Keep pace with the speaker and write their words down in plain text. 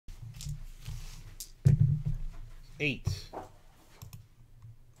8.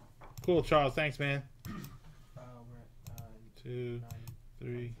 Cool, Charles. Thanks, man. We're at 2,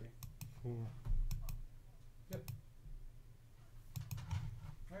 3, 4. Yep.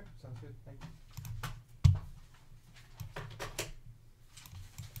 Alright, sounds good. Thank you.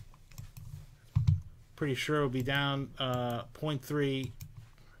 Pretty sure it'll be down 0.3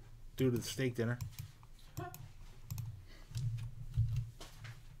 due to the steak dinner.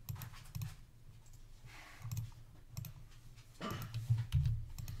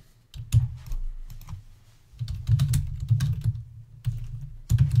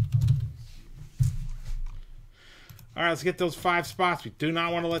 All right, let's get those 5 spots. We do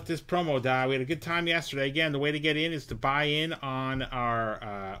not want to let this promo die. We had a good time yesterday. Again, the way to get in is to buy in on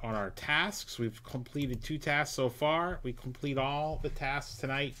our tasks. We've completed 2 tasks so far. We complete all the tasks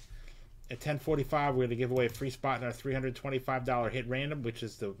tonight. At 10:45, we're going to give away a free spot in our $325 hit random, which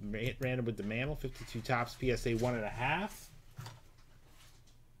is the hit random with the mantle, 52 tops, PSA 1.5.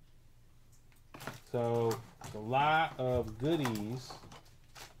 So, a lot of goodies.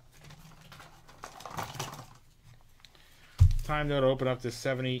 Time now to open up this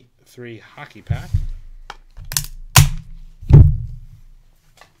 73 hockey pack.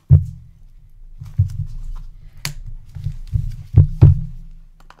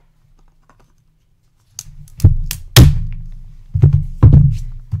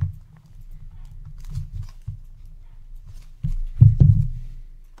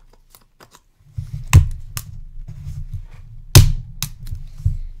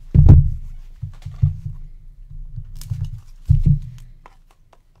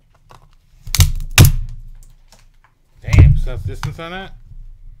 Enough distance on that?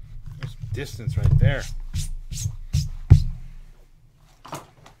 There's distance right there.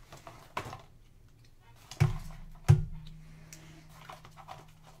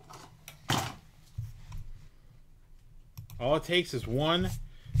 All it takes is one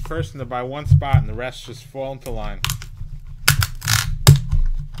person to buy one spot and the rest just fall into line.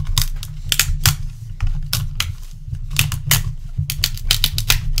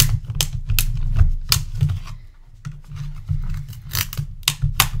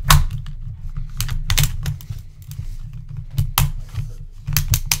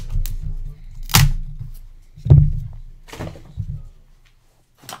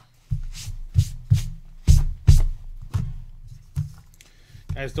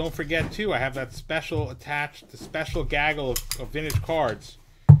 Guys, don't forget, too, I have that special attached, the special gaggle of vintage cards.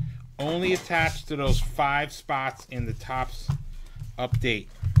 Only attached to those 5 spots in the Topps update.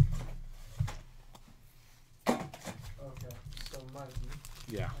 Okay, so Mikey.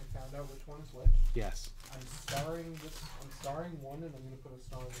 Yeah. I found out which one is which. Yes. I'm starring one, and I'm going to put a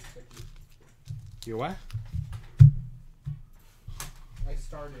star on the sticky. You're what? I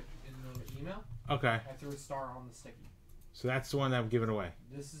starred it in the email. Okay. I threw a star on the sticky. So that's the one that I'm giving away.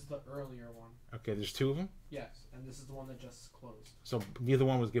 This is the earlier one. Okay, there's 2 of them? Yes, and this is the one that just closed. So neither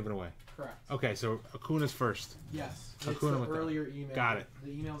one was given away? Correct. Okay, so Acuna's first. Yes. Acuna It's the with earlier email. Got it.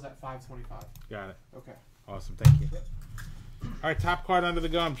 The email's at 5:25. Got it. Okay. Awesome, thank you. Yep. All right, top card under the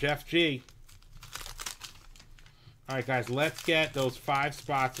gum, Jeff G. All right, guys, let's get those 5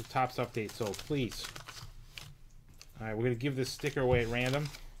 spots of Topps update sold, please. All right, we're going to give this sticker away at random.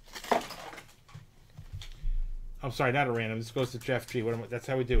 I'm sorry, not a random. This goes to Jeff G. That's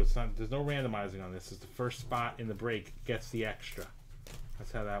how we do it. It's not, there's no randomizing on this. It's the first spot in the break gets the extra.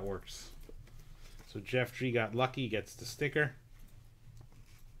 That's how that works. So Jeff G got lucky, gets the sticker.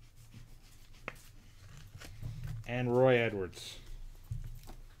 And Roy Edwards.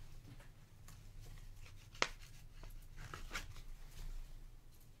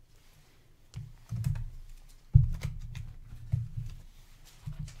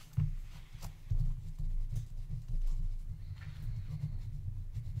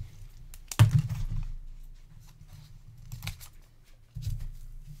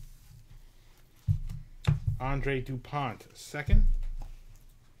 Andre DuPont, second.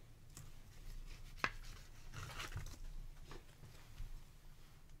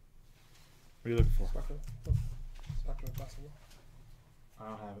 What are you looking for? I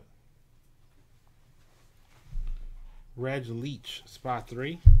don't have it. Reg Leach, spot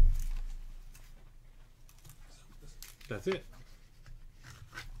 3. That's it.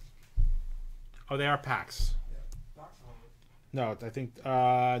 Oh, they are packs. No, I think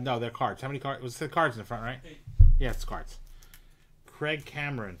no, they're cards. How many cards? Was the cards in the front, right? 8. Yeah, it's cards. Craig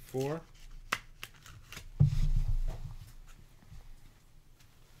Cameron, 4.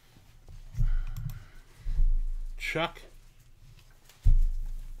 Chuck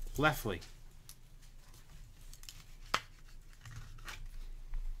Lefley.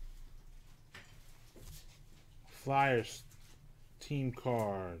 Flyers team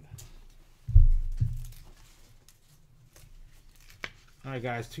card. Alright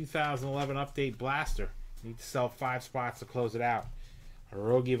guys, 2011 update blaster. Need to sell 5 spots to close it out.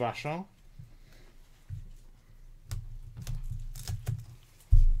 Rogie Vachon.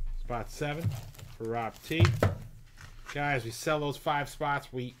 Spot 7 for Rob T. Guys, we sell those 5 spots.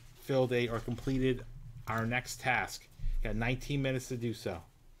 We filled or completed our next task. Got 19 minutes to do so.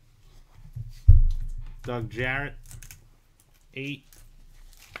 Doug Jarrett, 8.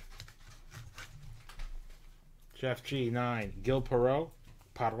 Jeff G, 9. Gil Perreault.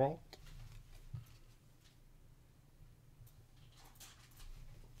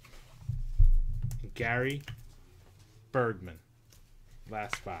 Gary Bergman,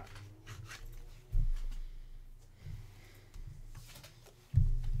 last spot.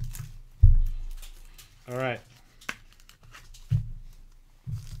 All right.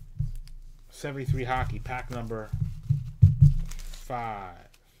 73 hockey, pack number 5.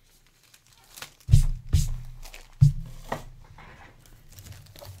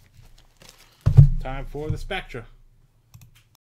 Time for the Spectra.